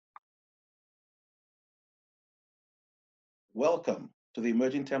Welcome to the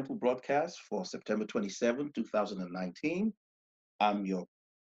Emerging Temple broadcast for September 27, 2019. I'm your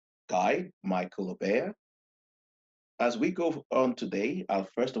guide, Michael Obeah. As we go on today, I'll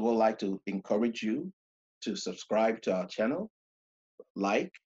first of all like to encourage you to subscribe to our channel,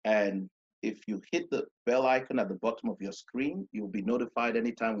 like, and if you hit the bell icon at the bottom of your screen, you'll be notified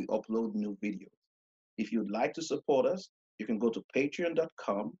anytime we upload new videos. If you'd like to support us, you can go to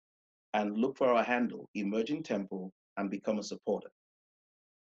patreon.com and look for our handle, Emerging Temple, and become a supporter.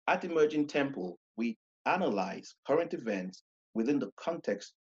 At Emerging Temple, we analyze current events within the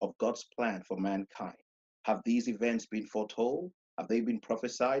context of God's plan for mankind. Have these events been foretold? Have they been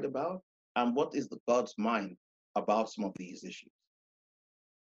prophesied about? And what is the God's mind about some of these issues?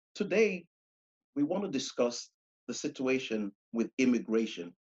 Today, we want to discuss the situation with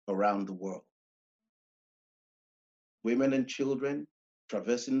immigration around the world. Women and children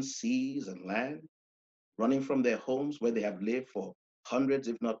traversing seas and land, running from their homes where they have lived for hundreds,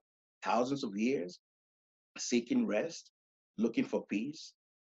 if not thousands of years, seeking rest, looking for peace,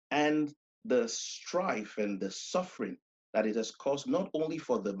 and the strife and the suffering that it has caused not only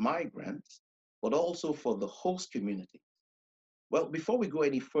for the migrants, but also for the host community. Well, before we go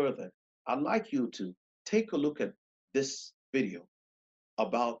any further, I'd like you to take a look at this video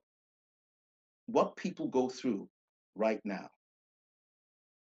about what people go through right now.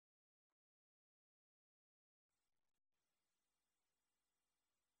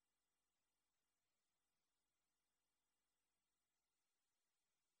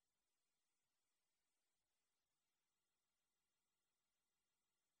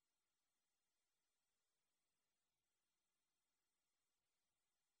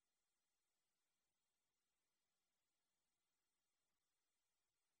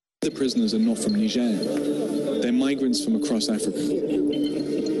 The prisoners are not from Niger. They're migrants from across Africa.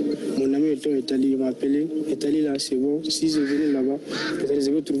 Mon ami était en Italie, il m'a appelé. Italie là, c'est bon. Si je venais là-bas, peut-être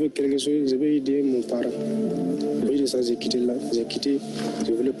je vais trouver quelque chose, je vais aider mon parent. Oui, de ça, j'ai quitté là. J'ai quitté,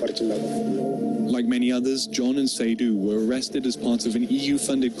 je voulais partir là-bas. Like many others, John and Seydou were arrested as part of an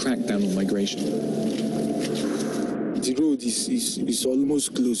EU-funded crackdown on migration. The road is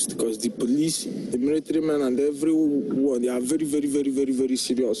almost closed because the police, the military men, and everyone, they are very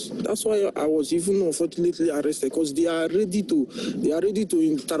serious. That's why I was even unfortunately arrested, because they are ready to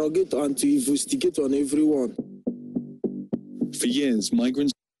interrogate and to investigate on everyone. For years,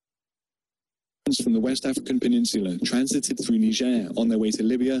 migrants from the West African Peninsula transited through Niger on their way to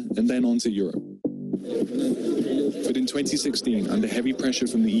Libya and then on to Europe. But in 2016, under heavy pressure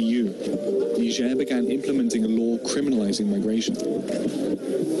from the EU, Niger began implementing a law criminalizing migration.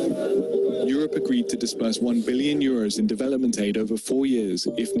 Europe agreed to disburse €1 billion in development aid over 4 years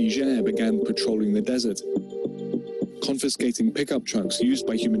if Niger began patrolling the desert, confiscating pickup trucks used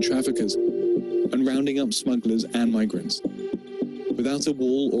by human traffickers, and rounding up smugglers and migrants. Without a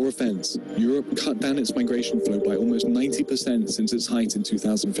wall or a fence, Europe cut down its migration flow by almost 90% since its height in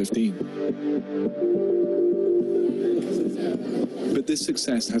 2015. But this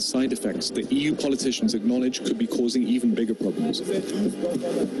success has side effects that EU politicians acknowledge could be causing even bigger problems.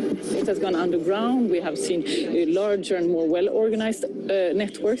 It has gone underground. We have seen a larger and more well-organized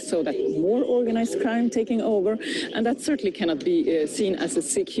networks, so that more organized crime taking over, and that certainly cannot be seen as a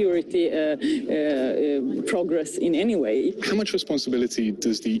security progress in any way. How much responsibility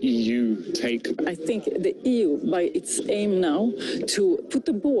does the EU take? I think the EU, by its aim now to put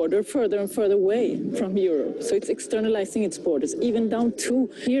the border further and further away from Europe, so it's externalizing its borders, even down to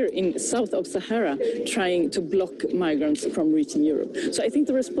here in south of Sahara, trying to block migrants from reaching Europe. So I think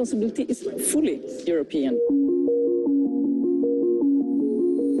the responsibility is fully European.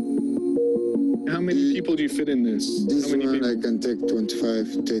 How many people do you fit in this? This How many one people? I can take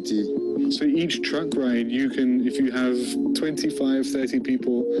 25, 30. So each truck ride, you can, if you have 25, 30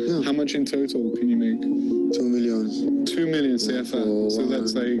 people, Yeah. how much in total can you make? 2 million. 2 million CFA. For So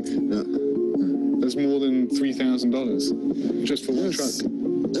that's like, Yeah. that's more than $3,000 just for one Yes. truck.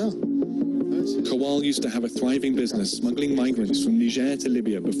 Yeah. Kawal used to have a thriving business smuggling migrants from Niger to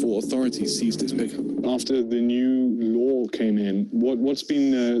Libya before authorities seized its pickup. After the new law came in, what's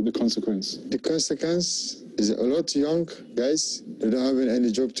been the consequence? The consequence is a lot young guys, they don't have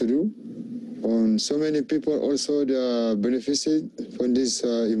any job to do. And so many people also they are benefited from this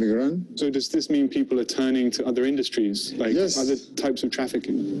immigrant. So does this mean people are turning to other industries, like Yes. other types of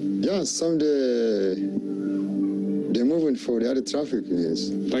trafficking? Yeah, some they're moving for the other traffic, yes.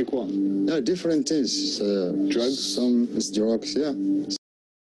 Like what? Yeah, different things. Drugs? Some is drugs, yeah.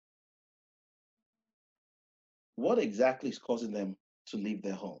 What exactly is causing them to leave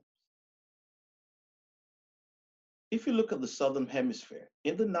their homes? If you look at the Southern Hemisphere,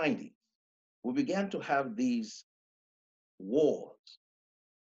 in the 90s, we began to have these wars.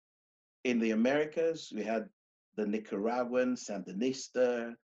 In the Americas, we had the Nicaraguan,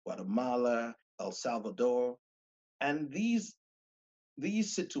 Sandinista, Guatemala, El Salvador, and these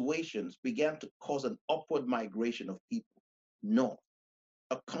situations began to cause an upward migration of people north,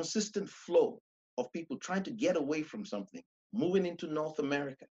 a consistent flow of people trying to get away from something, moving into North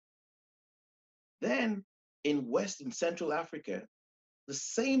America. Then in West and Central Africa, the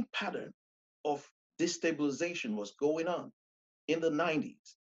same pattern of destabilization was going on in the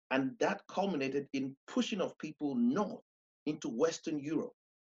 90s. And that culminated in pushing of people north into Western Europe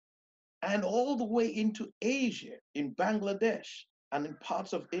and all the way into Asia, in Bangladesh and in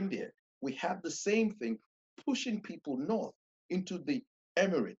parts of India. We had the same thing, pushing people north into the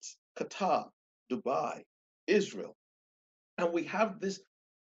Emirates, Qatar, Dubai, Israel. And we have this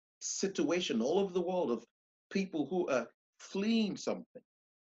situation all over the world of people who are fleeing something.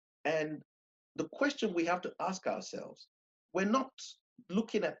 And the question we have to ask ourselves, we're not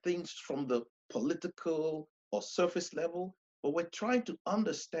looking at things from the political or surface level, but we're trying to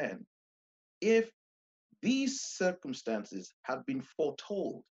understand if these circumstances have been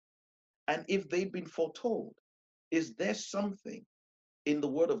foretold. And if they've been foretold, is there something in the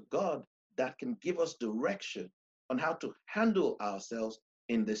Word of God that can give us direction on how to handle ourselves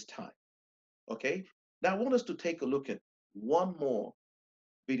in this time? Okay, now I want us to take a look at one more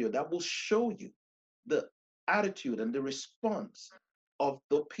video that will show you the attitude and the response of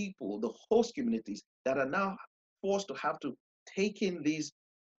the people, the host communities that are now forced to have to take in these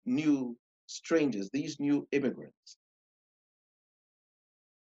new strangers, these new immigrants.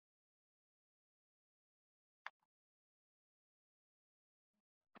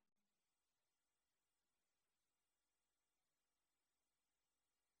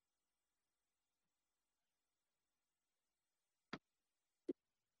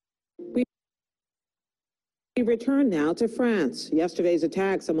 We return now to France. Yesterday's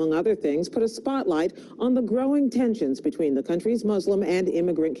attacks, among other things, put a spotlight on the growing tensions between the country's Muslim and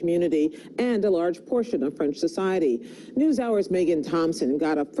immigrant community and a large portion of French society. NewsHour's Megan Thompson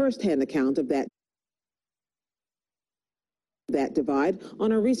got a first-hand account of that divide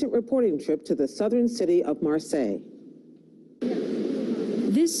on a recent reporting trip to the southern city of Marseille.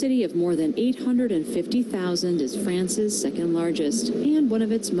 This city of more than 850,000 is France's second largest and one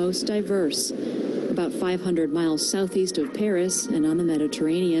of its most diverse. About 500 miles southeast of Paris and on the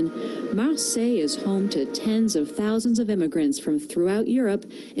Mediterranean, Marseille is home to tens of thousands of immigrants from throughout Europe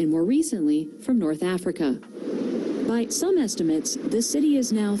and more recently from North Africa. By some estimates, the city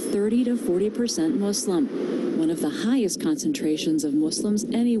is now 30 to 40% Muslim, one of the highest concentrations of Muslims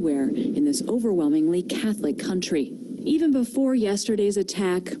anywhere in this overwhelmingly Catholic country. Even before yesterday's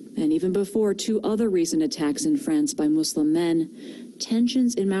attack, and even before two other recent attacks in France by Muslim men,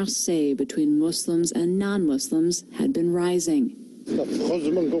 tensions in Marseille between Muslims and non-Muslims had been rising.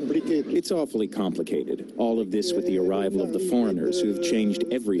 It's awfully complicated, all of this with the arrival of the foreigners who have changed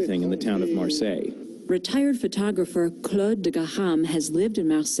everything in the town of Marseille. Retired photographer Claude de Gaham has lived in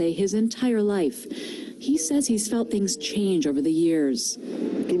Marseille his entire life. He says he's felt things change over the years.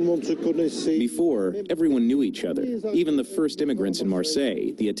 Before, everyone knew each other. Even the first immigrants in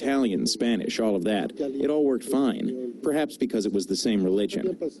Marseille, the Italian, Spanish, all of that, it all worked fine. Perhaps because it was the same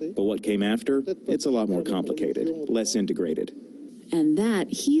religion. But what came after? It's a lot more complicated, less integrated. And that,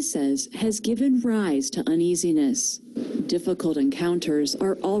 he says, has given rise to uneasiness. Difficult encounters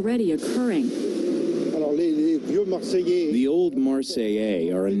are already occurring. The old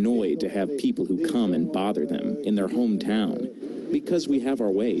Marseillais are annoyed to have people who come and bother them in their hometown because we have our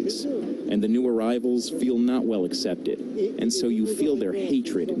ways. And the new arrivals feel not well accepted. And so you feel their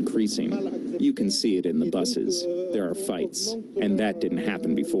hatred increasing. You can see it in the buses. There are fights. And that didn't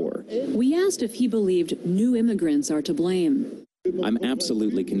happen before. We asked if he believed new immigrants are to blame. I'm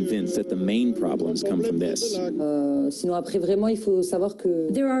absolutely convinced that the main problems come from this. There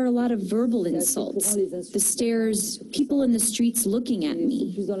are a lot of verbal insults. The stares, people in the streets looking at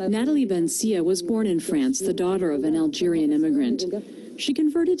me. Natalie Bensia was born in France, the daughter of an Algerian immigrant. She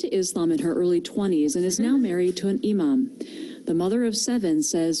converted to Islam in her early 20s and is now married to an imam. The mother of 7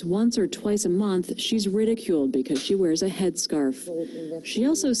 says once or twice a month she's ridiculed because she wears a headscarf. She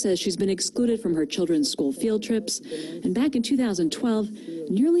also says she's been excluded from her children's school field trips, and back in 2012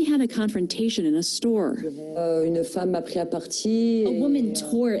 nearly had a confrontation in a store. A woman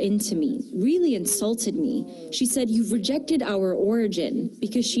tore into me, really insulted me. She said, "You've rejected our origin,"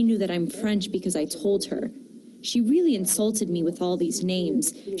 because she knew that I'm French because I told her. She really insulted me with all these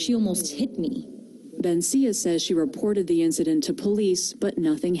names. She almost hit me. Bensia says she reported the incident to police, but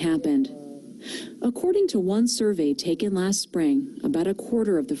nothing happened. According to one survey taken last spring, about a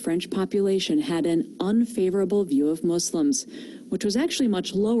quarter of the French population had an unfavorable view of Muslims, which was actually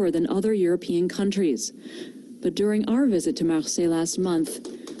much lower than other European countries. But during our visit to Marseille last month,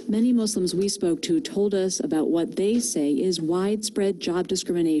 many Muslims we spoke to told us about what they say is widespread job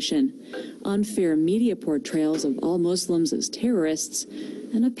discrimination, unfair media portrayals of all Muslims as terrorists,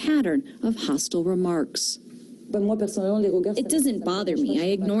 and a pattern of hostile remarks. It doesn't bother me. I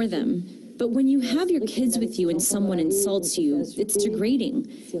ignore them. But when you have your kids with you and someone insults you, it's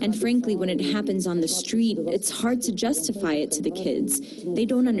degrading. And frankly, when it happens on the street, it's hard to justify it to the kids. They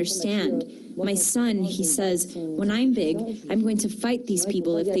don't understand. My son, he says, when I'm big, I'm going to fight these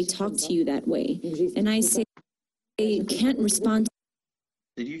people if they talk to you that way. And I say, they can't respond.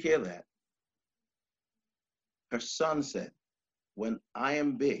 Did you hear that? Her son said, when I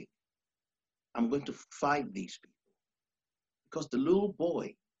am big, I'm going to fight these people. Because the little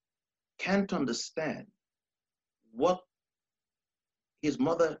boy can't understand what his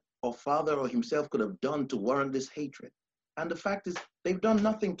mother or father or himself could have done to warrant this hatred. And the fact is, they've done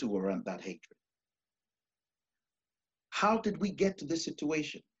nothing to warrant that hatred. How did we get to this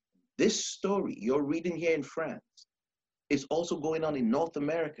situation? This story you're reading here in France is also going on in North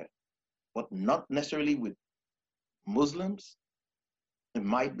America, but not necessarily with Muslims. It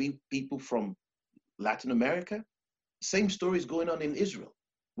might be people from Latin America. Same story is going on in Israel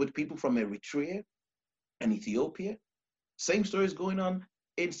with people from Eritrea and Ethiopia. Same story is going on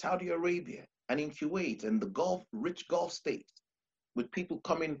in Saudi Arabia and in Kuwait and the rich Gulf states with people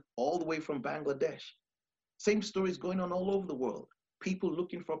coming all the way from Bangladesh. Same story is going on all over the world. People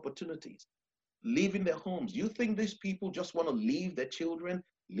looking for opportunities, leaving their homes. You think these people just want to leave their children,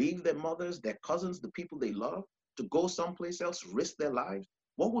 leave their mothers, their cousins, the people they love, to go someplace else, risk their lives?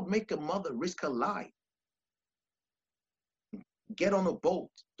 What would make a mother risk her life? Get on a boat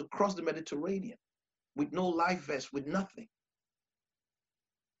to cross the Mediterranean with no life vest, with nothing.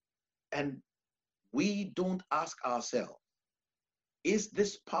 And we don't ask ourselves, is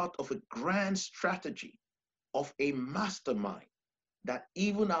this part of a grand strategy of a mastermind that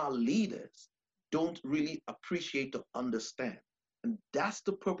even our leaders don't really appreciate or understand? And that's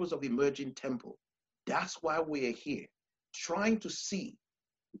the purpose of Emerging Temple. That's why we are here, trying to see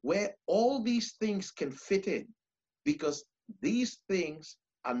where all these things can fit in, because these things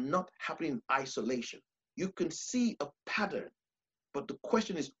are not happening in isolation. You can see a pattern, but the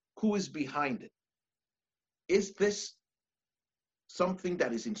question is, who is behind it? Is this something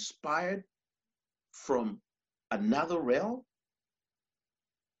that is inspired from another realm?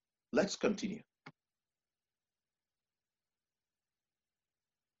 Let's continue.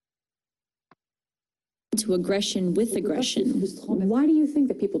 To aggression with aggression. Why do you think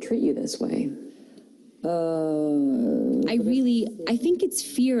that people treat you this way? I think it's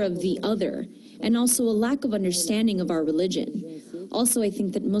fear of the other and also a lack of understanding of our religion. Also, I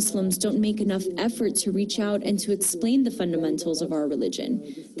think that Muslims don't make enough effort to reach out and to explain the fundamentals of our religion,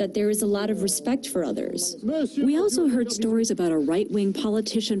 that there is a lot of respect for others. We also heard stories about a right-wing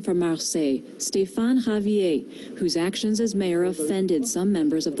politician from Marseille, Stéphane Ravier, whose actions as mayor offended some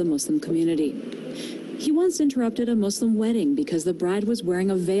members of the Muslim community. He once interrupted a Muslim wedding because the bride was wearing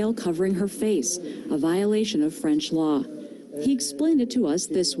a veil covering her face, a violation of French law. He explained it to us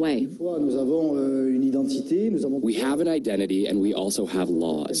this way. We have an identity and we also have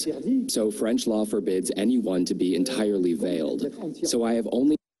laws. So French law forbids anyone to be entirely veiled. So I have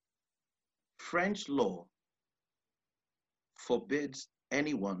only... French law forbids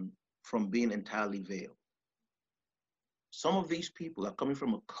anyone from being entirely veiled. Some of these people are coming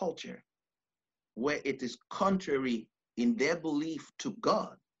from a culture where it is contrary in their belief to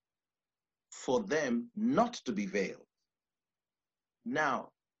God for them not to be veiled. Now,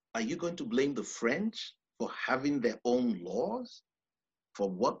 are you going to blame the French for having their own laws, for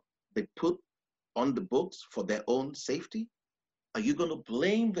what they put on the books for their own safety? Are you going to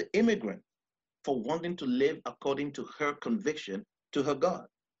blame the immigrant for wanting to live according to her conviction, to her God?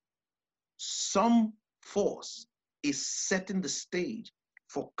 Some force is setting the stage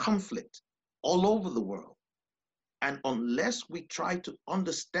for conflict all over the world. And unless we try to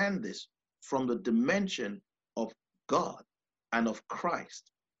understand this from the dimension of God and of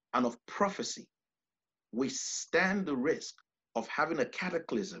Christ and of prophecy, we stand the risk of having a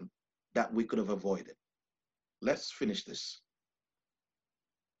cataclysm that we could have avoided. Let's finish this.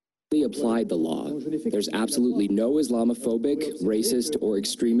 Applied the law. There's absolutely no Islamophobic, racist, or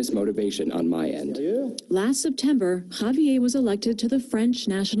extremist motivation on my end. Last September, Ravier was elected to the French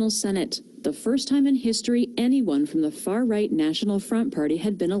National Senate, the first time in history anyone from the far-right National Front Party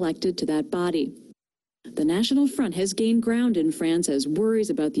had been elected to that body. The National Front has gained ground in France as worries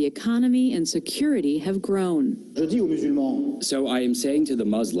about the economy and security have grown. So I am saying to the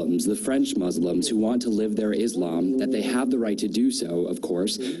Muslims, the French Muslims who want to live their Islam, that they have the right to do so, of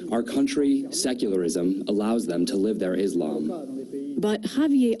course. Our country, secularism, allows them to live their Islam. But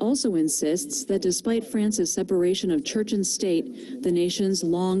Javier also insists that despite France's separation of church and state, the nation's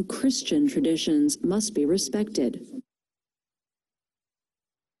long Christian traditions must be respected.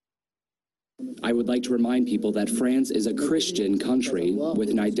 I would like to remind people that France is a Christian country with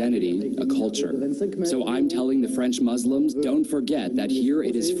an identity, a culture. So I'm telling the French Muslims, don't forget that here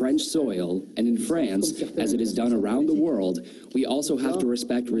it is French soil, and in France, as it is done around the world, we also have to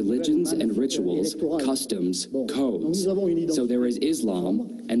respect religions and rituals, customs, codes. So there is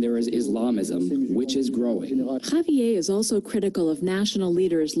Islam, and there is Islamism, which is growing. Javier is also critical of national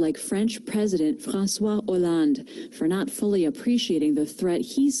leaders like French President François Hollande for not fully appreciating the threat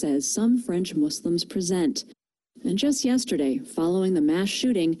he says some French Muslims present. And just yesterday, following the mass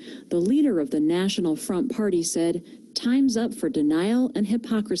shooting, the leader of the National Front Party said, "Time's up for denial and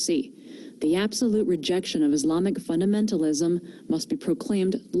hypocrisy. The absolute rejection of Islamic fundamentalism must be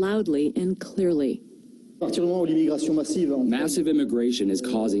proclaimed loudly and clearly." Massive immigration is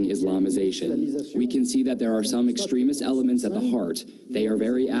causing Islamization. We can see that there are some extremist elements at the heart. They are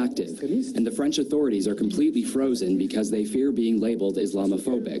very active, and the French authorities are completely frozen because they fear being labeled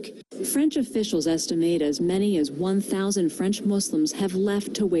Islamophobic. French officials estimate as many as 1,000 French Muslims have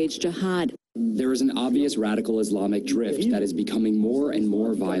left to wage jihad. There is an obvious radical Islamic drift that is becoming more and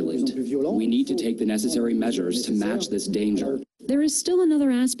more violent. We need to take the necessary measures to match this danger. There is still another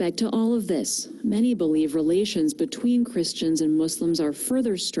aspect to all of this. Many believe relations between Christians and Muslims are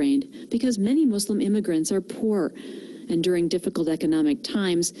further strained because many Muslim immigrants are poor. And during difficult economic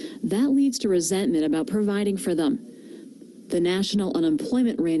times, that leads to resentment about providing for them. The national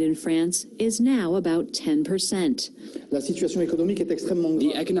unemployment rate in France is now about 10%.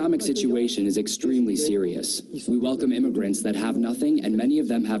 The economic situation is extremely serious. We welcome immigrants that have nothing, and many of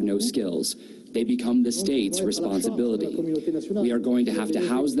them have no skills. They become the state's responsibility. We are going to have to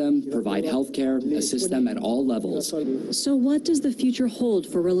house them, provide health care, assist them at all levels. So what does the future hold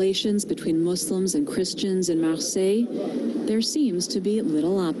for relations between Muslims and Christians in Marseille? There seems to be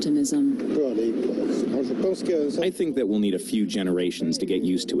little optimism. I think that we'll need a few generations to get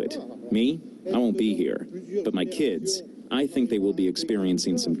used to it. Me? I won't be here. But my kids, I think they will be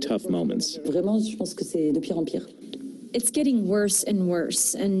experiencing some tough moments. It's getting worse and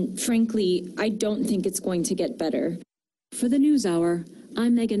worse, and frankly, I don't think it's going to get better. For the NewsHour,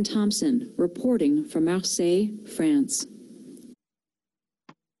 I'm Megan Thompson, reporting from Marseille, France.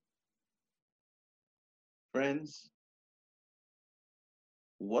 Friends,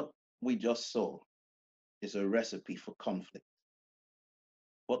 what we just saw is a recipe for conflict.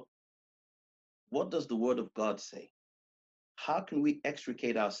 What does the Word of God say? How can we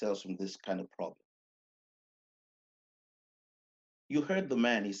extricate ourselves from this kind of problem? You heard the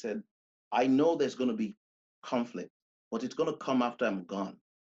man, he said, I know there's going to be conflict, but it's going to come after I'm gone.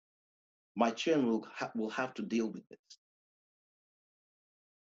 My children will have to deal with this.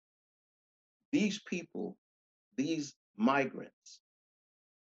 These people, these migrants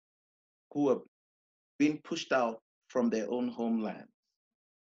who are being pushed out from their own homeland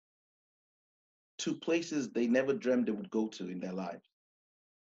to places they never dreamed they would go to in their lives.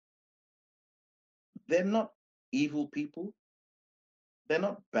 They're not evil people. They're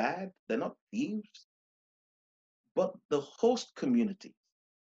not bad, they're not thieves, but the host community,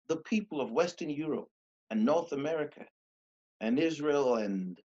 the people of Western Europe and North America and Israel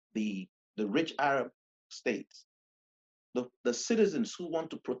and the rich Arab states, the citizens who want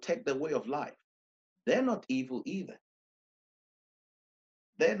to protect their way of life, they're not evil either.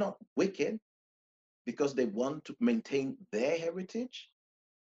 They're not wicked because they want to maintain their heritage,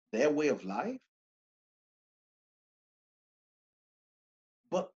 their way of life.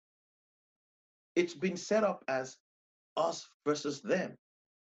 But it's been set up as us versus them.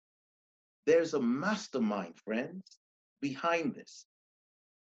 There's a mastermind, friends, behind this.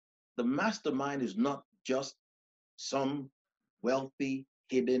 The mastermind is not just some wealthy,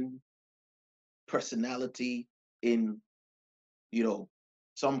 hidden personality in,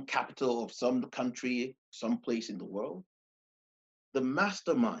 some capital of some country, some place in the world. The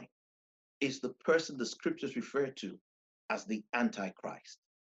mastermind is the person the scriptures refer to as the Antichrist.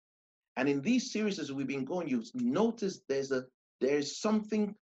 And in these series as we've been going, you notice there's a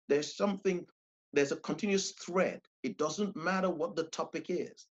continuous thread. It doesn't matter what the topic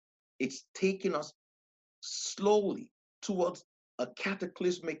is. It's taking us slowly towards a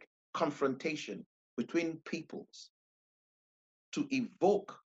cataclysmic confrontation between peoples to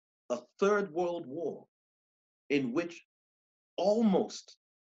evoke a third world war in which almost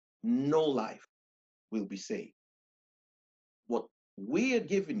no life will be saved. What we are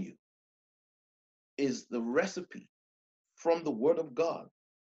giving you is the recipe from the Word of God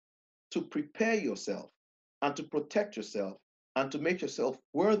to prepare yourself and to protect yourself and to make yourself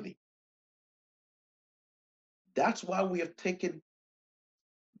worthy. That's why we have taken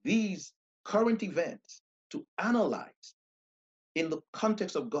these current events to analyze in the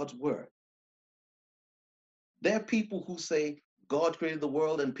context of God's Word. There are people who say God created the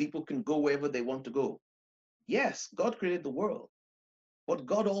world and people can go wherever they want to go. Yes, God created the world, but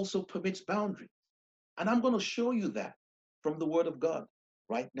God also permits boundaries. And I'm going to show you that from the Word of God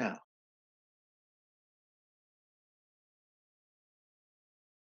right now.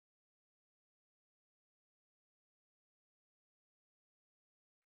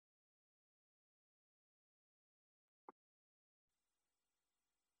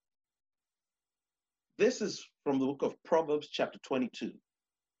 This is from the book of Proverbs, chapter 22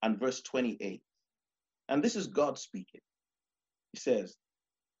 and verse 28. And this is God speaking. He says,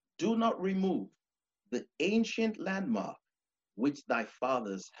 "Do not remove the ancient landmark which thy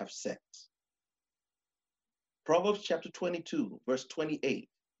fathers have set." Proverbs chapter 22, verse 28.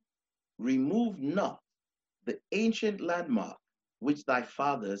 "Remove not the ancient landmark which thy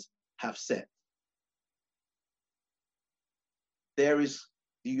fathers have set." There is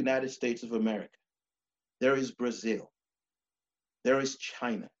the United States of America. There is Brazil. There is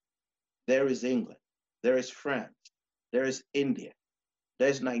China. There is England. There is France. There is India.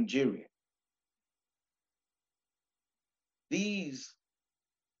 There's Nigeria. These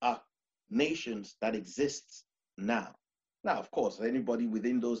are nations that exist now. Now, of course, anybody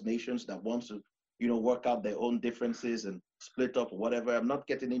within those nations that wants to, work out their own differences and split up or whatever, I'm not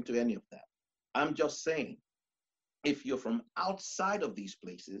getting into any of that. I'm just saying, if you're from outside of these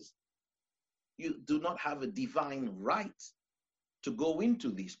places, you do not have a divine right to go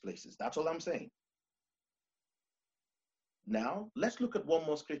into these places. That's all I'm saying. Now, let's look at one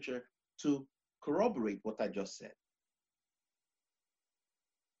more scripture to corroborate what I just said.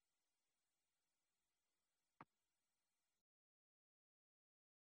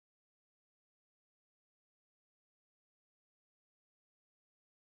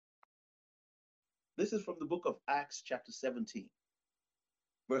 This is from the book of Acts, chapter 17,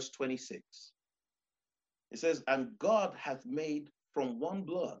 verse 26. It says, "And God hath made from one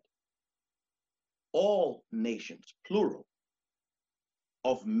blood all nations, plural,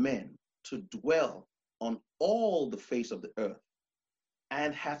 of men to dwell on all the face of the earth,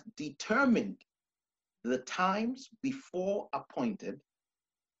 and hath determined the times before appointed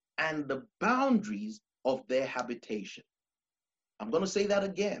and the boundaries of their habitation." I'm going to say that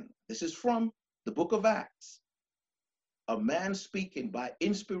again. This is from the book of Acts. A man speaking by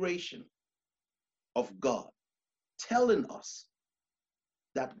inspiration of God, telling us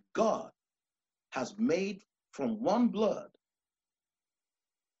that God has made from one blood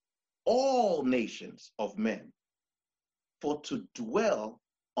all nations of men for to dwell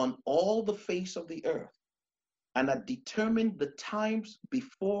on all the face of the earth, and had determined the times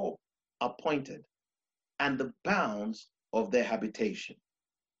before appointed and the bounds of their habitation.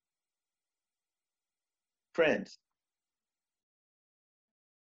 Friends,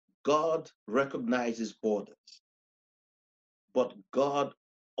 God recognizes borders, but God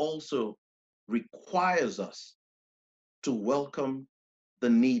also requires us to welcome the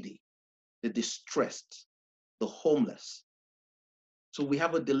needy, the distressed, the homeless. So we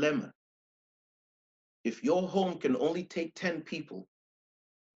have a dilemma. If your home can only take 10 people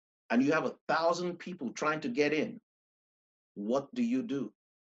and you have 1,000 people trying to get in, what do you do?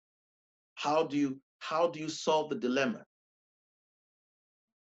 How do you solve the dilemma?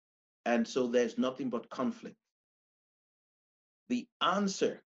 And so there's nothing but conflict. The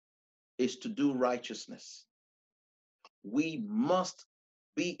answer is to do righteousness. We must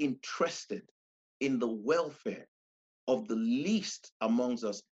be interested in the welfare of the least amongst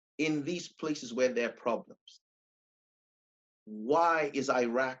us in these places where there are problems. Why is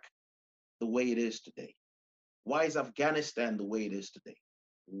Iraq the way it is today? Why is Afghanistan the way it is today?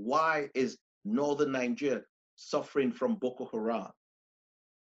 Why is northern Nigeria suffering from Boko Haram?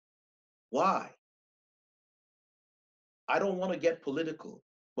 Why? I don't want to get political,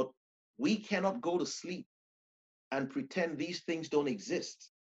 but we cannot go to sleep and pretend these things don't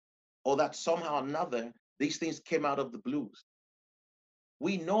exist, or that somehow or another these things came out of the blues.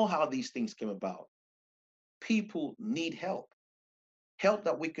 We know how these things came about. People need help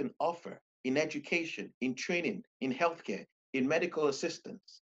that we can offer in education, in training, in healthcare, in medical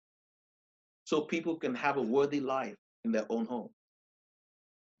assistance, so people can have a worthy life in their own home.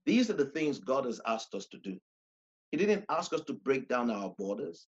 These are the things God has asked us to do. He didn't ask us to break down our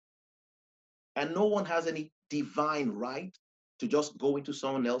borders. And no one has any divine right to just go into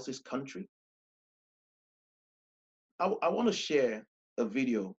someone else's country. I want to share a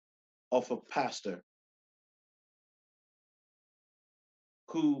video of a pastor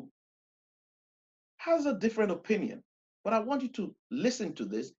who has a different opinion. But I want you to listen to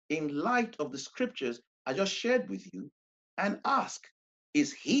this in light of the scriptures I just shared with you and ask,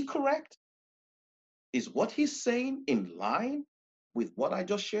 is he correct? Is what he's saying in line with what I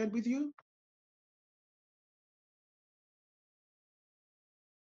just shared with you?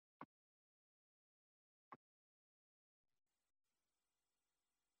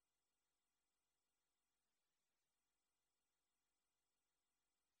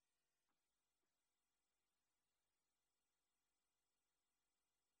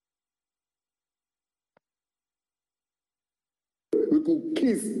 We could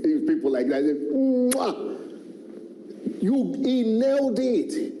kiss people like that. Mwah! He nailed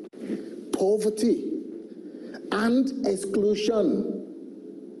it. Poverty and exclusion.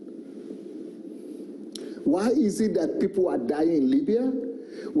 Why is it that people are dying in Libya?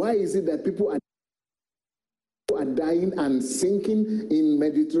 Why is it that people are dying and sinking in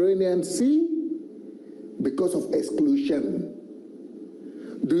Mediterranean Sea? Because of exclusion.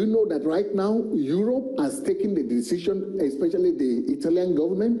 Do you know that right now Europe has taken the decision, especially the Italian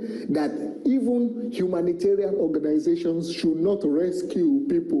government, that even humanitarian organizations should not rescue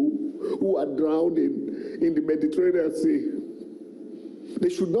people who are drowning in the Mediterranean Sea? They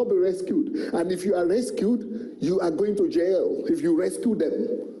should not be rescued. And if you are rescued, you are going to jail if you rescue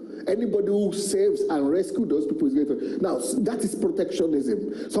them. Anybody who saves and rescues those people is going to. Now, that is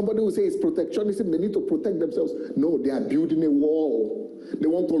protectionism. Somebody will say it's protectionism, they need to protect themselves. No, they are building a wall. They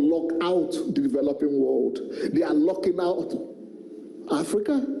want to lock out the developing world. They are locking out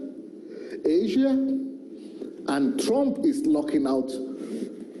Africa, Asia, and Trump is locking out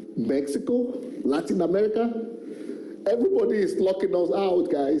Mexico, Latin America. Everybody is locking us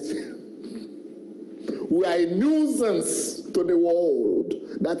out, guys. We are a nuisance to the world.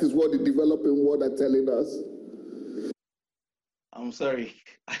 That is what the developing world are telling us. I'm sorry,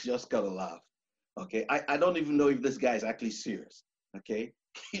 I just gotta laugh. Okay, I don't even know if this guy is actually serious. Okay,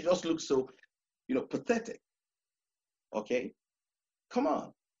 he just looks so, pathetic. Okay, come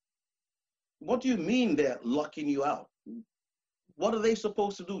on. What do you mean they're locking you out? What are they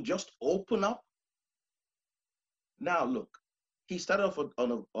supposed to do? Just open up? Now, look, he started off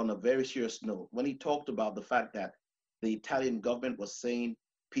on a very serious note when he talked about the fact that the Italian government was saying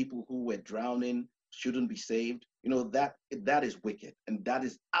people who were drowning shouldn't be saved. That is wicked, and that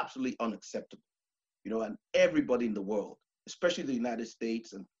is absolutely unacceptable. And everybody in the world, especially the United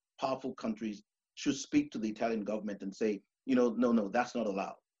States and powerful countries, should speak to the Italian government and say, no, that's not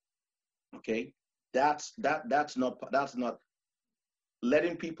allowed. Okay, that's not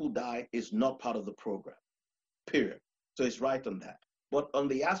letting people die is not part of the program. Period. So it's right on that. But on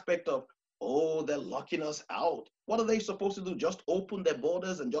the aspect of, they're locking us out, what are they supposed to do? Just open their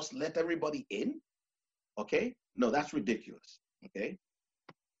borders and just let everybody in? Okay? No, that's ridiculous. Okay?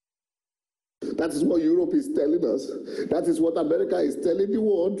 That is what Europe is telling us. That is what America is telling the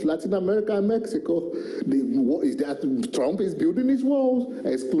world, Latin America and Mexico. Trump is building his walls,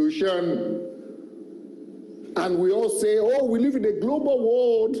 exclusion. And we all say, we live in a global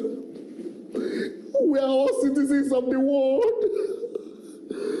world. We are all citizens of the world.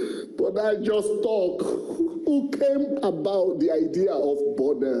 But I just talk. Who came about the idea of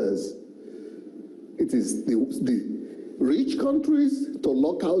borders? It is the rich countries to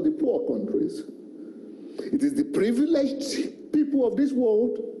lock out the poor countries. It is the privileged people of this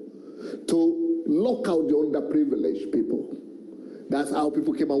world to lock out the underprivileged people. That's how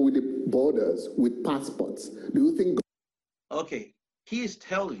people came out with the borders, with passports. Do you think? Okay, he is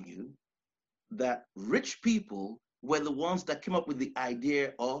telling you that rich people were the ones that came up with the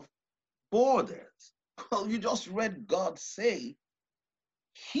idea of borders. Well, you just read God say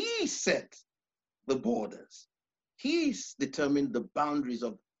he set the borders. He's determined the boundaries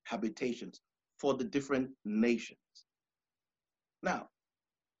of habitations for the different nations. Now,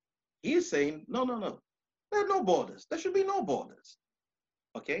 he's saying, no. There are no borders. There should be no borders.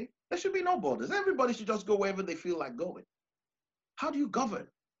 Okay? There should be no borders. Everybody should just go wherever they feel like going. How do you govern?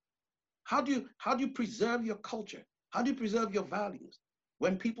 How do you preserve your culture? How do you preserve your values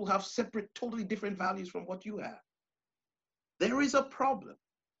when people have separate, totally different values from what you have? There is a problem.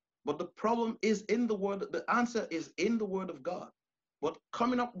 But the problem is in the word, the answer is in the word of God. But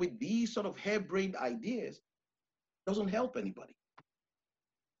coming up with these sort of harebrained ideas doesn't help anybody.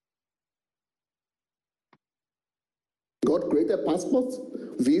 God created passports,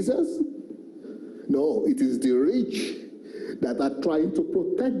 visas. No, it is the rich that are trying to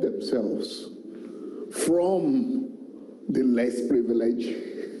protect themselves from the less privileged.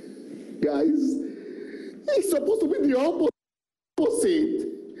 Guys, it's supposed to be the opposite.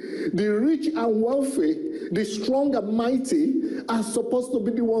 The rich and wealthy, the strong and mighty are supposed to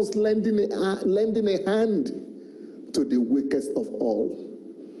be the ones lending a hand to the weakest of all.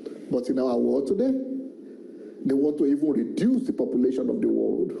 But in our world today, they want to even reduce the population of the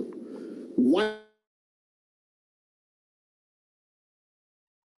world. Why?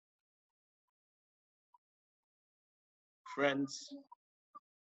 Friends,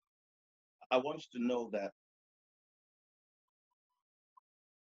 I want you to know that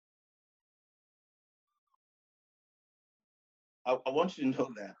I want you to know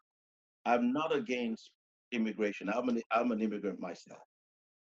that I'm not against immigration. I'm an immigrant myself.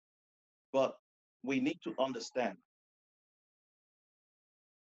 But we need to understand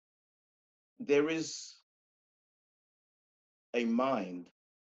there is a mind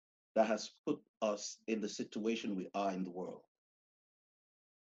that has put us in the situation we are in the world.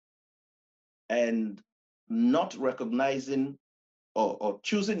 And not recognizing or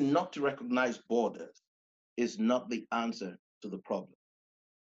choosing not to recognize borders is not the answer to the problem.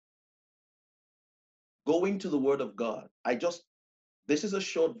 Going to the Word of God, this is a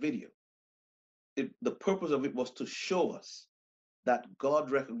short video. The purpose of it was to show us that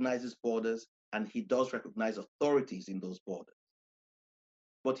God recognizes borders and he does recognize authorities in those borders.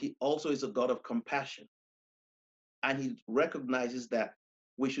 But he also is a God of compassion. And he recognizes that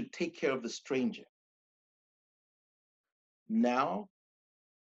we should take care of the stranger. Now,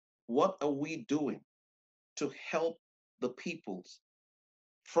 what are we doing to help the peoples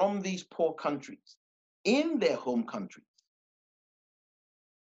from these poor countries in their home countries?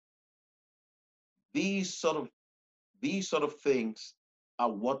 These sort of things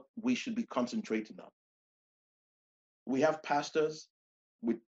are what we should be concentrating on. We have pastors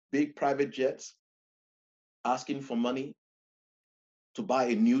with big private jets asking for money to buy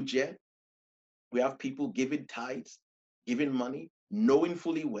a new jet. We have people giving tithes, giving money, knowing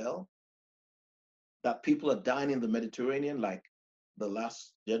fully well that people are dying in the Mediterranean, like the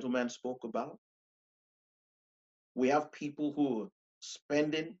last gentleman spoke about. We have people who are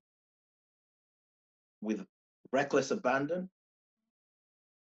spending with reckless abandon.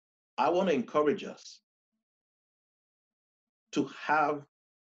 I want to encourage us to have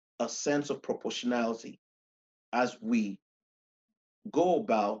a sense of proportionality as we go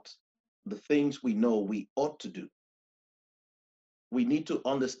about the things we know we ought to do. We need to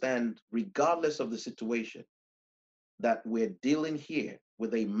understand, regardless of the situation, that we're dealing here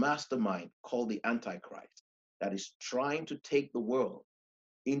with a mastermind called the Antichrist that is trying to take the world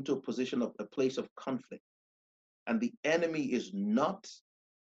into a position of a place of conflict. And the enemy is not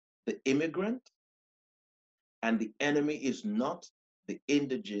the immigrant, and the enemy is not the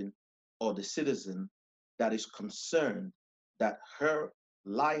indigent or the citizen that is concerned that her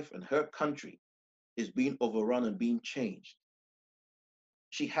life and her country is being overrun and being changed.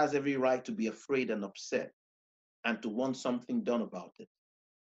 She has every right to be afraid and upset and to want something done about it.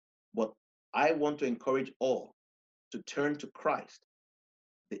 But I want to encourage all to turn to Christ,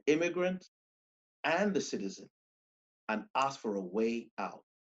 the immigrant and the citizen, and ask for a way out.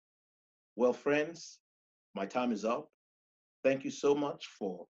 Well, friends, my time is up. Thank you so much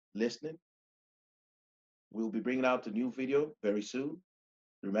for listening. We'll be bringing out a new video very soon.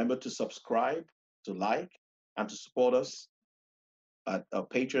 Remember to subscribe, to like, and to support us at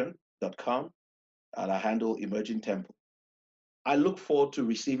patreon.com at our handle Emerging Temple. I look forward to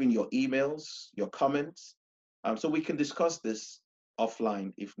receiving your emails, your comments, so we can discuss this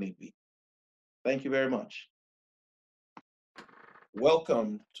offline if need be. Thank you very much.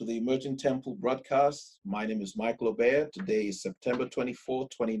 Welcome to the Emerging Temple broadcast. My name is Michael Obeah. Today is September 24,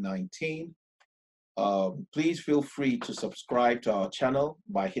 2019. Please feel free to subscribe to our channel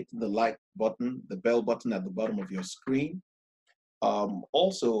by hitting the like button, the bell button at the bottom of your screen.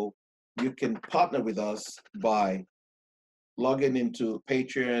 Also, you can partner with us by logging into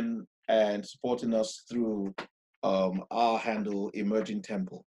Patreon and supporting us through our handle, Emerging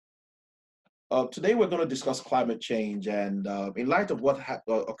Temple. Today, we're going to discuss climate change, and in light of what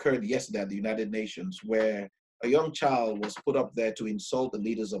occurred yesterday at the United Nations, where a young child was put up there to insult the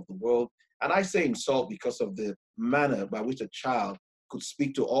leaders of the world. And I say insult because of the manner by which a child could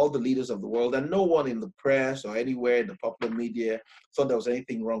speak to all the leaders of the world, and no one in the press or anywhere in the popular media thought there was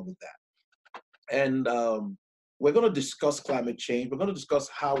anything wrong with that. And we're going to discuss climate change. We're going to discuss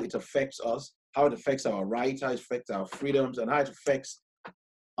how it affects us, how it affects our rights, how it affects our freedoms, and how it affects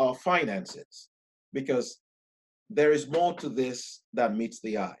our finances, because there is more to this than meets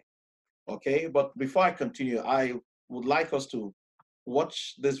the eye. Okay, but before I continue, I would like us to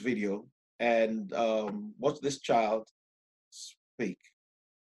watch this video and watch this child speak.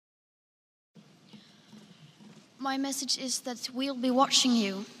 My message is that we'll be watching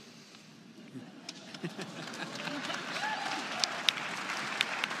you.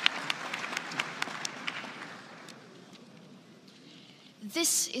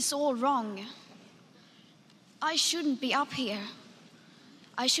 This is all wrong. I shouldn't be up here.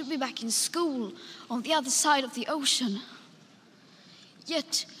 I should be back in school on the other side of the ocean.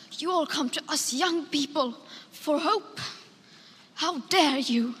 Yet you all come to us young people for hope. How dare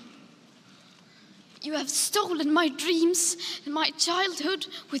you? You have stolen my dreams and my childhood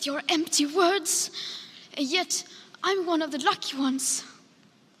with your empty words, and yet I'm one of the lucky ones.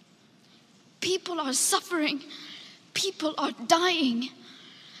 People are suffering. People are dying.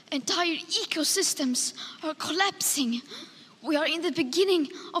 Entire ecosystems are collapsing. We are in the beginning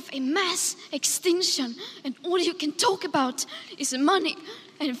of a mass extinction, and all you can talk about is money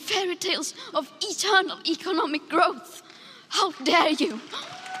and fairy tales of eternal economic growth. How dare you?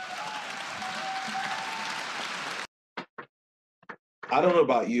 I don't know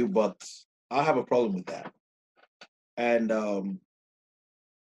about you, but I have a problem with that. And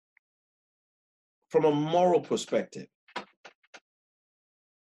from a moral perspective,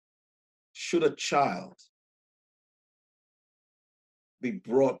 should a child be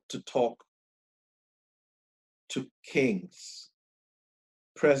brought to talk to kings,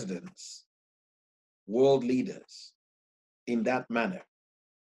 presidents, world leaders in that manner?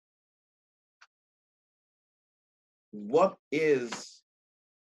 What is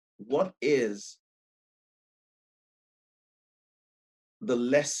the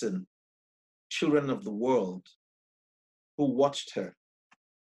lesson children of the world who watched her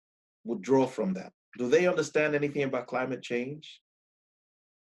would draw from that? Do they understand anything about climate change?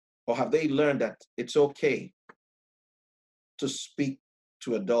 Or have they learned that it's okay to speak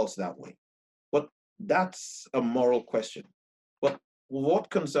to adults that way? But that's a moral question. But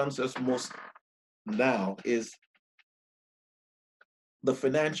what concerns us most now is the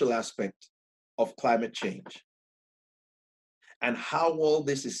financial aspect of climate change and how all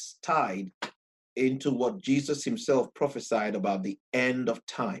this is tied into what Jesus himself prophesied about the end of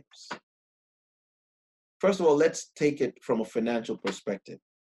times. First of all, let's take it from a financial perspective.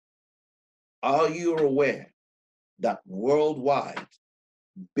 Are you aware that worldwide,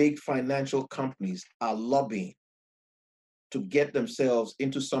 big financial companies are lobbying to get themselves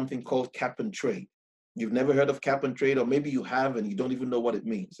into something called cap and trade? You've never heard of cap and trade, or maybe you have and you don't even know what it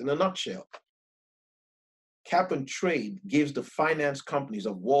means. In a nutshell, cap and trade gives the finance companies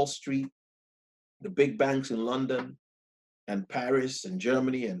of Wall Street, the big banks in London and Paris and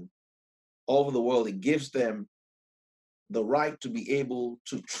Germany and all over the world, it gives them the right to be able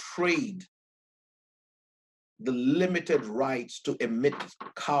to trade the limited rights to emit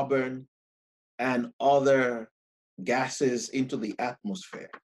carbon and other gases into the atmosphere.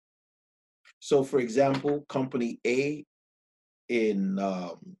 So for example, company A in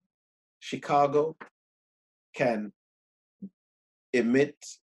Chicago can emit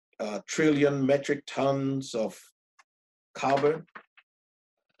 1 trillion metric tons of carbon,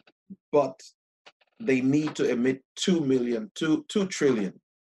 but they need to emit 2 trillion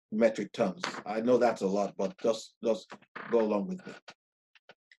metric tons. I know that's a lot, but just go along with me.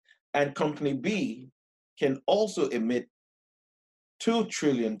 And company B can also emit 2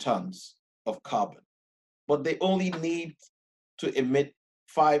 trillion tons of carbon, but they only need to emit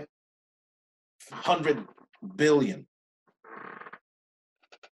 500 billion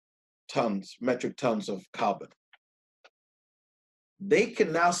metric tons of carbon. They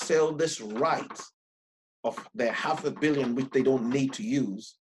can now sell this right of their 500 billion, which they don't need to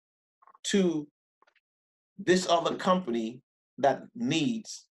use, to this other company that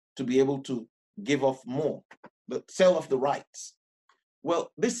needs to be able to give off more, the sell of the rights.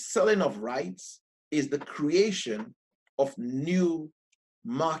 Well, this selling of rights is the creation of new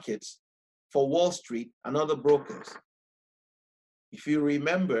markets for Wall Street and other brokers. If you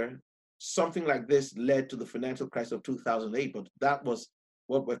remember, something like this led to the financial crisis of 2008, but that was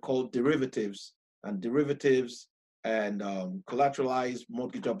what were called derivatives and collateralized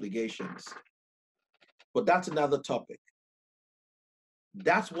mortgage obligations. But that's another topic.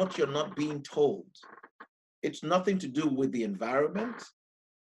 That's what you're not being told. It's nothing to do with the environment.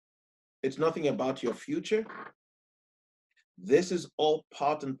 It's nothing about your future. This is all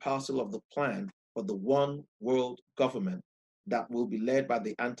part and parcel of the plan for the one world government that will be led by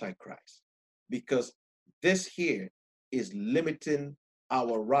the Antichrist. Because this here is limiting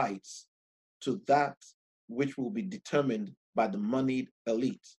our rights to that which will be determined by the moneyed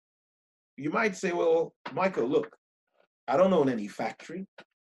elite. you might say, well, Michael, look, I don't own any factory.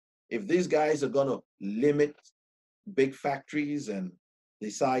 If these guys are going to limit big factories and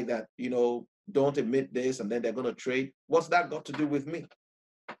decide that, you know, don't emit this, and then they're going to trade, what's that got to do with me?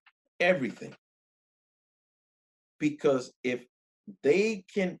 Everything. Because if they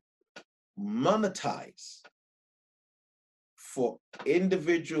can monetize for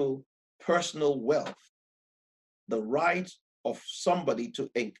individual personal wealth the right of somebody to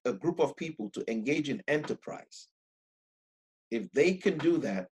a group of people to engage in enterprise, if they can do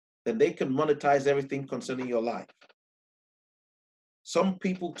that, then they can monetize everything concerning your life. Some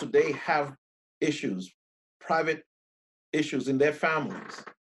people today have issues, private issues in their families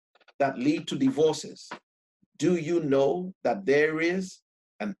that lead to divorces. Do you know that there is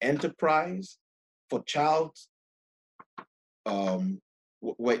an enterprise for child,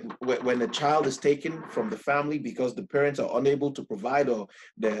 when a child is taken from the family because the parents are unable to provide, or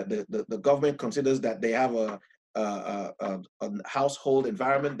the government considers that they have a household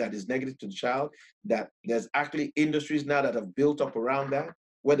environment that is negative to the child, that there's actually industries now that have built up around that,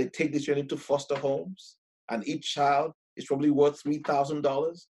 where they take this children into foster homes, and each child is probably worth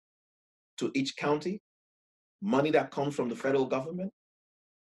 $3,000 to each county, money that comes from the federal government.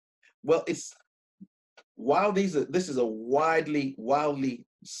 Well, it's while this is a wildly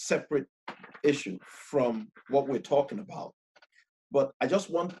separate issue from what we're talking about, but I just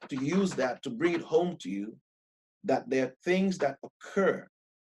want to use that to bring it home to you that there are things that occur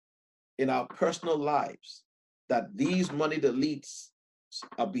in our personal lives that these moneyed elites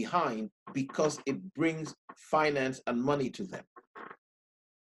are behind because it brings finance and money to them.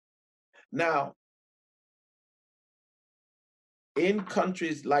 Now, in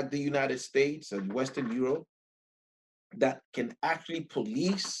countries like the United States and Western Europe that can actually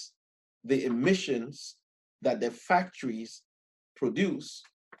police the emissions that their factories produce,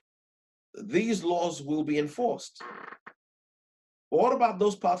 these laws will be enforced. But what about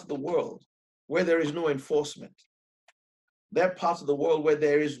those parts of the world where there is no enforcement? There are parts of the world where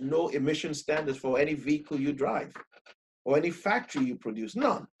there is no emission standards for any vehicle you drive or any factory you produce,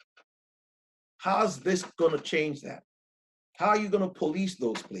 none. How's this going to change that? How are you going to police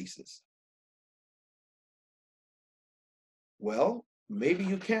those places? Well, maybe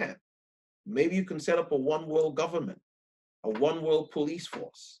you can. Maybe you can set up a one world government, a one world police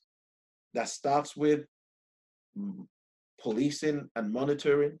force that starts with policing and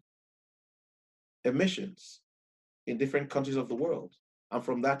monitoring emissions in different countries of the world. And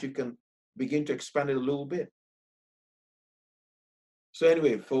from that, you can begin to expand it a little bit. So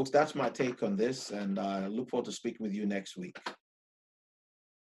anyway, folks, that's my take on this, and I look forward to speaking with you next week.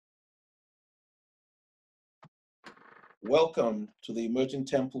 Welcome to the Emerging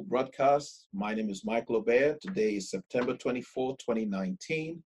Temple broadcast. My name is Michael Obeah. Today is September 24,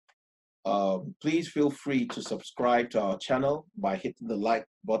 2019. Please feel free to subscribe to our channel by hitting the like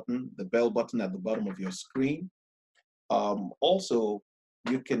button, the bell button at the bottom of your screen. Also,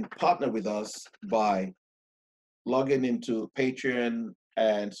 you can partner with us by logging into Patreon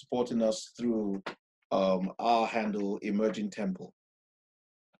and supporting us through our handle, Emerging Temple.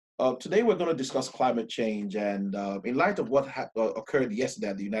 Today, we're going to discuss climate change, and in light of what occurred yesterday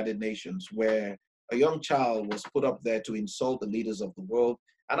at the United Nations, where a young child was put up there to insult the leaders of the world.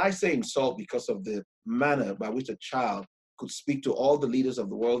 And I say insult because of the manner by which a child could speak to all the leaders of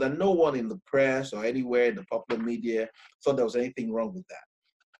the world, and no one in the press or anywhere in the popular media thought there was anything wrong with that.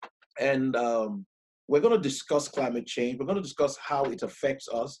 And we're going to discuss climate change. We're going to discuss how it affects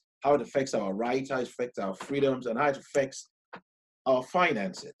us, how it affects our rights, how it affects our freedoms, and how it affects our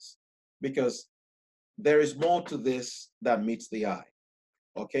finances, because there is more to this than meets the eye.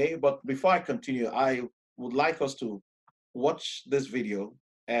 Okay, but before I continue, I would like us to watch this video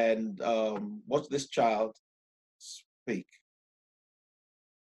and watch this child speak.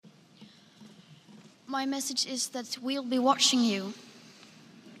 My message is that we'll be watching you.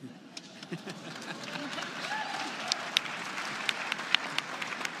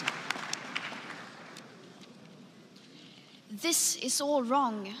 This is all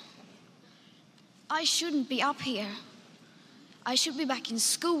wrong. I shouldn't be up here. I should be back in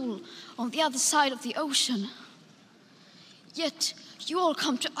school on the other side of the ocean. Yet you all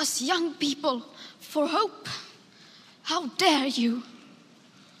come to us young people for hope. How dare you?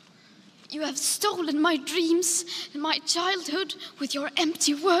 You have stolen my dreams and my childhood with your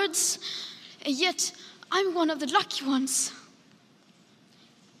empty words, and yet I'm one of the lucky ones.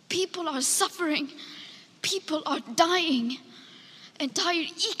 People are suffering. People are dying. Entire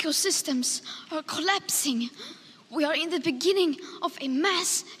ecosystems are collapsing. We are in the beginning of a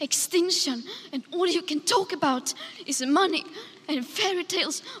mass extinction, and all you can talk about is money and fairy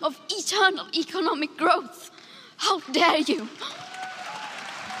tales of eternal economic growth. How dare you?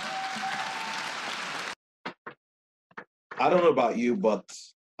 I don't know about you, but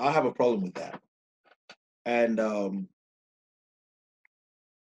I have a problem with that. And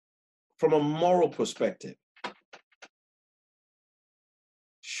from a moral perspective,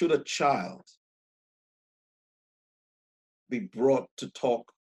 should a child be brought to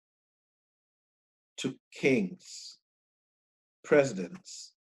talk to kings,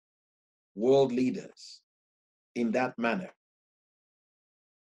 presidents, world leaders in that manner?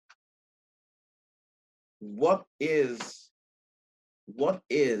 What is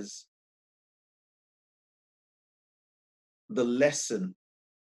the lesson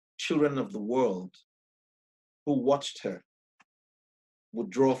children of the world who watched her would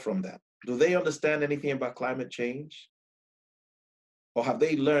draw from that? Do they understand anything about climate change? Or have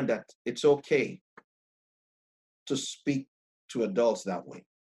they learned that it's okay to speak to adults that way?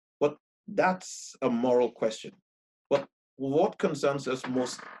 But that's a moral question. But what concerns us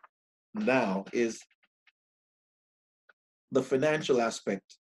most now is the financial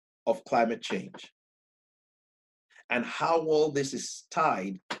aspect of climate change and how all this is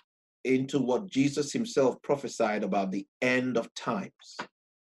tied into what Jesus himself prophesied about the end of times.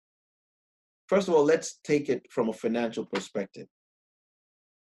 First of all, let's take it from a financial perspective.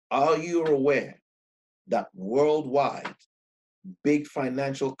 Are you aware that worldwide, big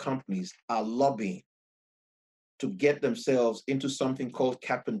financial companies are lobbying to get themselves into something called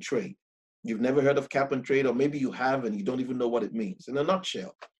cap and trade? You've never heard of cap and trade, or maybe you have and you don't even know what it means. In a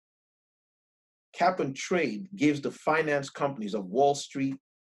nutshell, cap and trade gives the finance companies of Wall Street,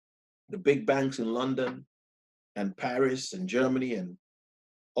 the big banks in London and Paris and Germany and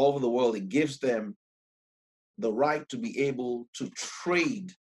all over the world, it gives them the right to be able to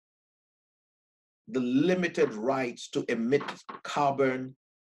trade the limited rights to emit carbon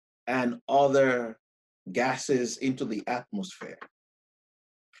and other gases into the atmosphere.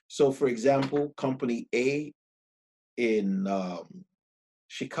 So for example, company A in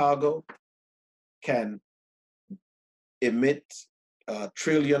Chicago can emit 1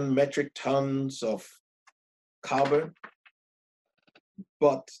 trillion metric tons of carbon,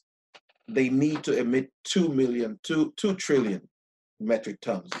 but they need to emit 2 trillion metric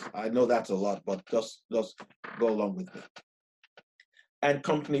tons. I know that's a lot, but just go along with me. And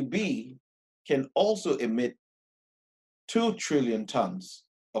company B can also emit 2 trillion tons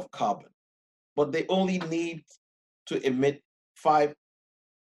of carbon, but they only need to emit 500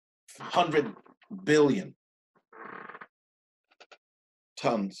 billion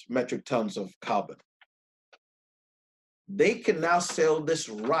metric tons of carbon. They can now sell this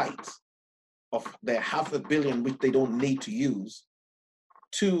right of their 500 billion, which they don't need to use,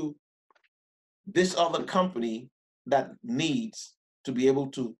 to this other company that needs to be able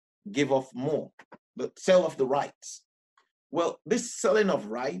to give off more, but sell off the rights. Well, this selling of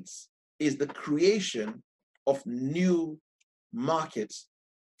rights is the creation of new markets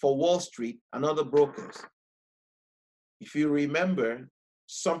for Wall Street and other brokers. If you remember,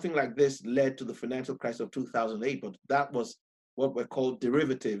 something like this led to the financial crisis of 2008, but that was what were called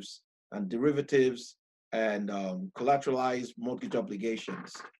derivatives and collateralized mortgage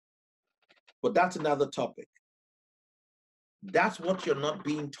obligations. But that's another topic. That's what you're not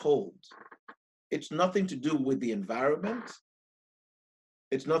being told. It's nothing to do with the environment.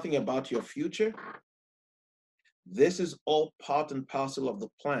 It's nothing about your future. This is all part and parcel of the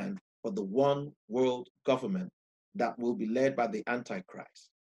plan for the one world government that will be led by the Antichrist.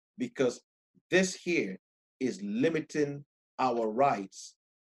 Because this here is limiting our rights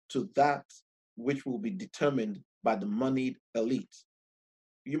to that which will be determined by the moneyed elite.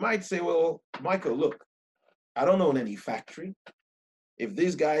 You might say, well, Michael, look, I don't own any factory. If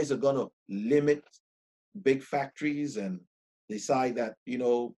these guys are going to limit big factories and decide that,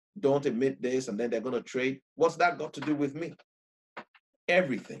 don't emit this, and then they're going to trade, what's that got to do with me?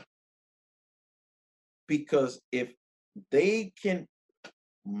 Everything. Because if they can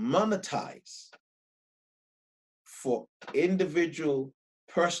monetize for individual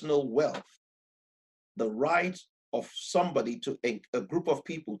personal wealth the right of somebody to a group of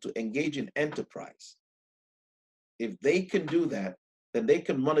people to engage in enterprise, if they can do that, then they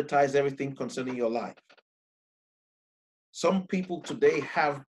can monetize everything concerning your life. Some people today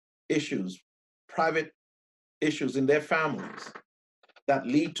have issues, private issues in their families that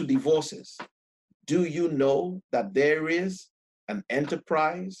lead to divorces. Do you know that there is an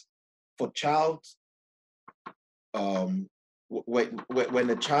enterprise for child when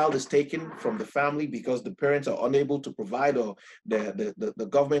a child is taken from the family because the parents are unable to provide, or the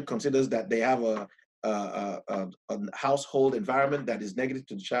government considers that they have a household environment that is negative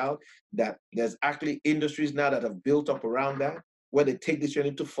to the child, that there's actually industries now that have built up around that, where they take this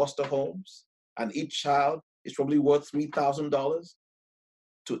children into foster homes, and each child is probably worth $3,000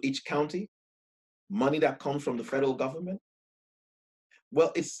 to each county, money that comes from the federal government.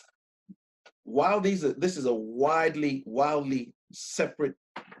 Well, this is a wildly separate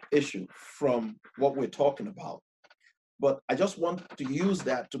issue from what we're talking about. But I just want to use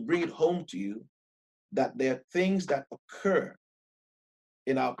that to bring it home to you that there are things that occur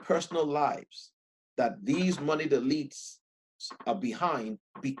in our personal lives that these moneyed elites are behind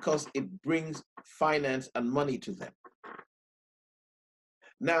because it brings finance and money to them.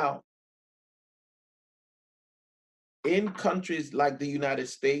 Now, in countries like the United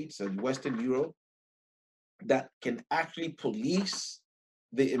States and Western Europe that can actually police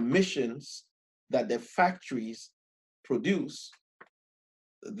the emissions that their factories produce,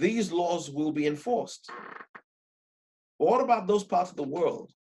 these laws will be enforced. What about those parts of the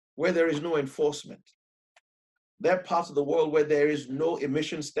world where there is no enforcement? There are parts of the world where there is no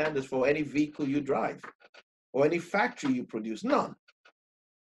emission standards for any vehicle you drive or any factory you produce, none.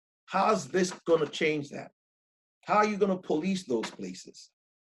 How's this going to change that? How are you going to police those places?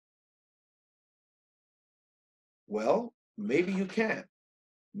 Well, maybe you can.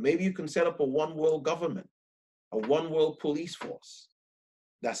 Maybe you can set up a one world government, a one world police force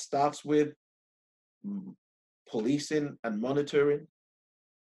that starts with policing and monitoring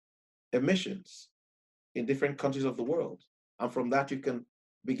emissions in different countries of the world. And from that, you can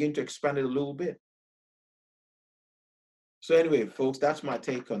begin to expand it a little bit. So anyway, folks, that's my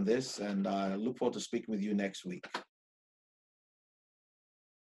take on this, and I look forward to speaking with you next week.